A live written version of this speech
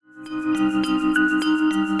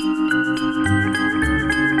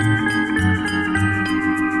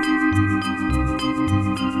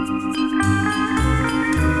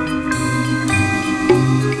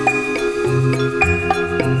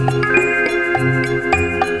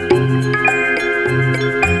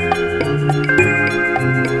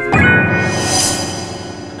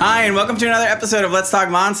welcome to another episode of Let's Talk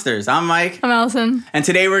Monsters. I'm Mike. I'm Allison. And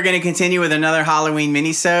today we're going to continue with another Halloween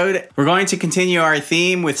minisode. We're going to continue our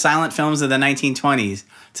theme with silent films of the 1920s.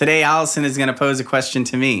 Today, Allison is going to pose a question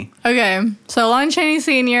to me. Okay, so Lon Chaney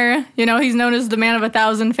Sr., he's known as the man of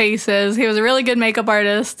 1,000 faces. He was a really good makeup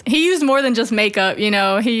artist. He used more than just makeup,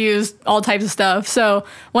 he used all types of stuff. So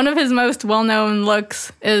one of his most well-known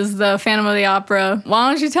looks is the Phantom of the Opera. Why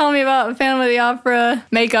don't you tell me about Phantom of the Opera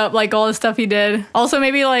makeup, like all the stuff he did? Also,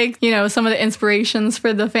 maybe some of the inspirations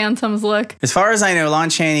for the Phantom's look. As far as I know, Lon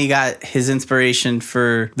Chaney got his inspiration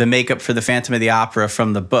for the makeup for the Phantom of the Opera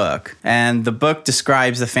from the book. And the book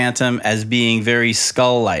describes the Phantom as being very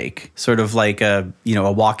skull-like, sort of like a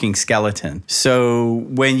walking skeleton. So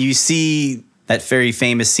when you see that very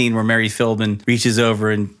famous scene where Mary Philbin reaches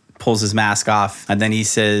over and pulls his mask off, and then he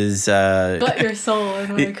says, "But your soul is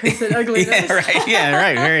my cursed ugliness." Yeah,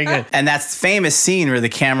 right, very good. And that's the famous scene where the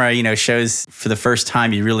camera, shows for the first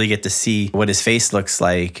time you really get to see what his face looks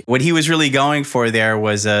like. What he was really going for there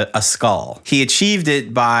was a skull. He achieved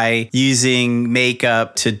it by using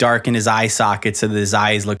makeup to darken his eye sockets so that his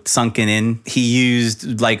eyes looked sunken in. He used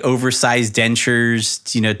oversized dentures,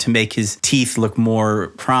 to make his teeth look more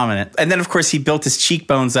prominent. And then, of course, he built his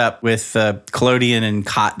cheekbones up with collodion and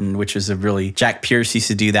cotton, which is Jack Pierce used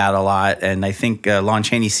to do that a lot. And I think Lon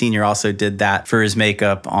Chaney Sr. also did that for his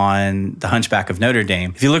makeup on The Hunchback of Notre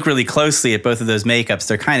Dame. If you look really closely at both of those makeups,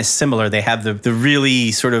 they're kind of similar. They have the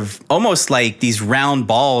really sort of almost like these round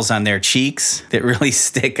balls on their cheeks that really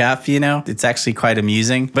stick up, It's actually quite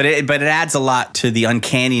amusing. But it adds a lot to the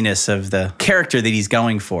uncanniness of the character that he's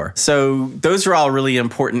going for. So those are all really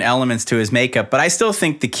important elements to his makeup. But I still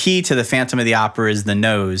think the key to the Phantom of the Opera is the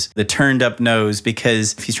nose, the turned up nose,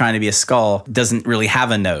 because if he's trying to be a skull, doesn't really have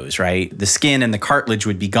a nose, right? The skin and the cartilage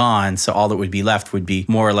would be gone, so all that would be left would be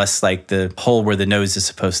more or less like the hole where the nose is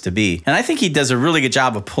supposed to be. And I think he does a really good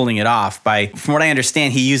job of pulling it off from what I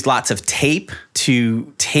understand, he used lots of tape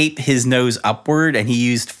to tape his nose upward, and he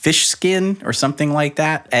used fish skin or something like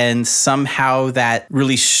that, and somehow that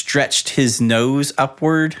really stretched his nose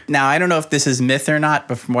upward. Now, I don't know if this is myth or not,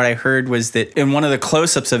 but from what I heard was that in one of the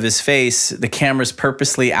close-ups of his face, the camera's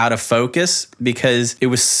purposely out of focus because it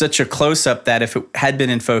was such a close-up that if it had been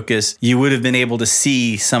in focus, you would have been able to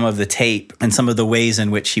see some of the tape and some of the ways in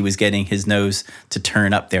which he was getting his nose to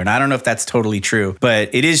turn up there. And I don't know if that's totally true, but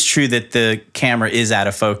it is true that the camera is out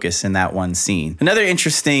of focus in that one scene. Another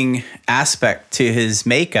interesting aspect to his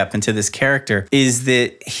makeup and to this character is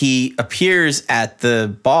that he appears at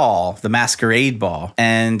the ball, the masquerade ball,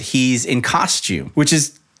 and he's in costume, which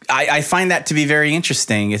is I find that to be very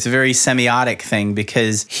interesting. It's a very semiotic thing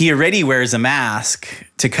because he already wears a mask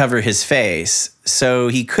to cover his face. So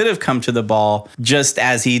he could have come to the ball just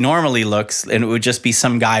as he normally looks, and it would just be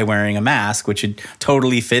some guy wearing a mask, which would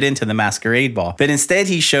totally fit into the masquerade ball. But instead,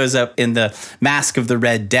 he shows up in the Mask of the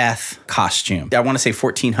Red Death costume. I want to say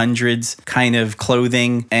 1400s kind of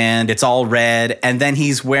clothing, and it's all red. And then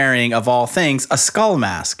he's wearing, of all things, a skull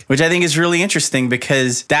mask, which I think is really interesting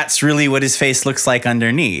because that's really what his face looks like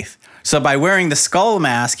underneath. So by wearing the skull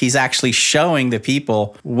mask, he's actually showing the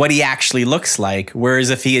people what he actually looks like. Whereas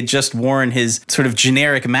if he had just worn his sort of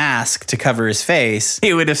generic mask to cover his face,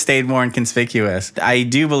 he would have stayed more inconspicuous. I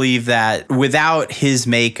do believe that without his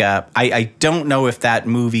makeup, I don't know if that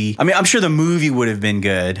movie, I'm sure the movie would have been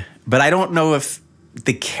good, but I don't know if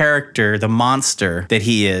the character, the monster that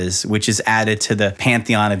he is, which is added to the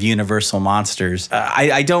pantheon of universal monsters,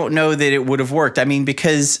 I don't know that it would have worked.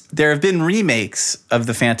 Because there have been remakes of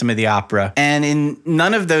the Phantom of the Opera, and in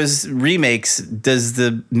none of those remakes does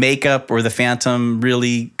the makeup or the Phantom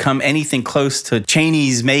really come anything close to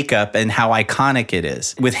Chaney's makeup and how iconic it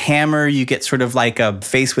is. With Hammer, you get sort of like a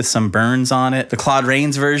face with some burns on it. The Claude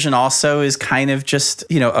Rains version also is kind of just,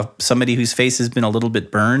 somebody whose face has been a little bit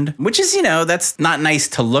burned, which is, that's not nice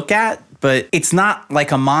to look at, but it's not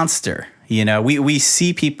like a monster. We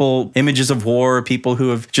see images of war, people who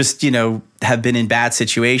have just, have been in bad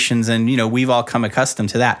situations, and, we've all come accustomed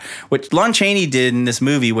to that. What Lon Chaney did in this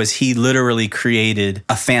movie was he literally created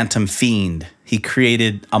a phantom fiend. He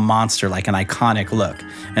created a monster, like an iconic look.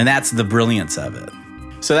 And that's the brilliance of it.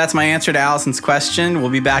 So that's my answer to Allison's question.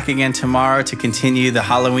 We'll be back again tomorrow to continue the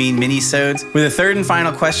Halloween minisodes with a third and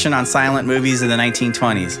final question on silent movies of the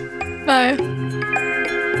 1920s. Bye.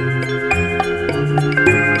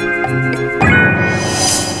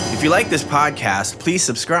 If you like this podcast, please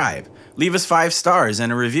subscribe. Leave us 5 stars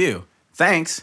and a review. Thanks.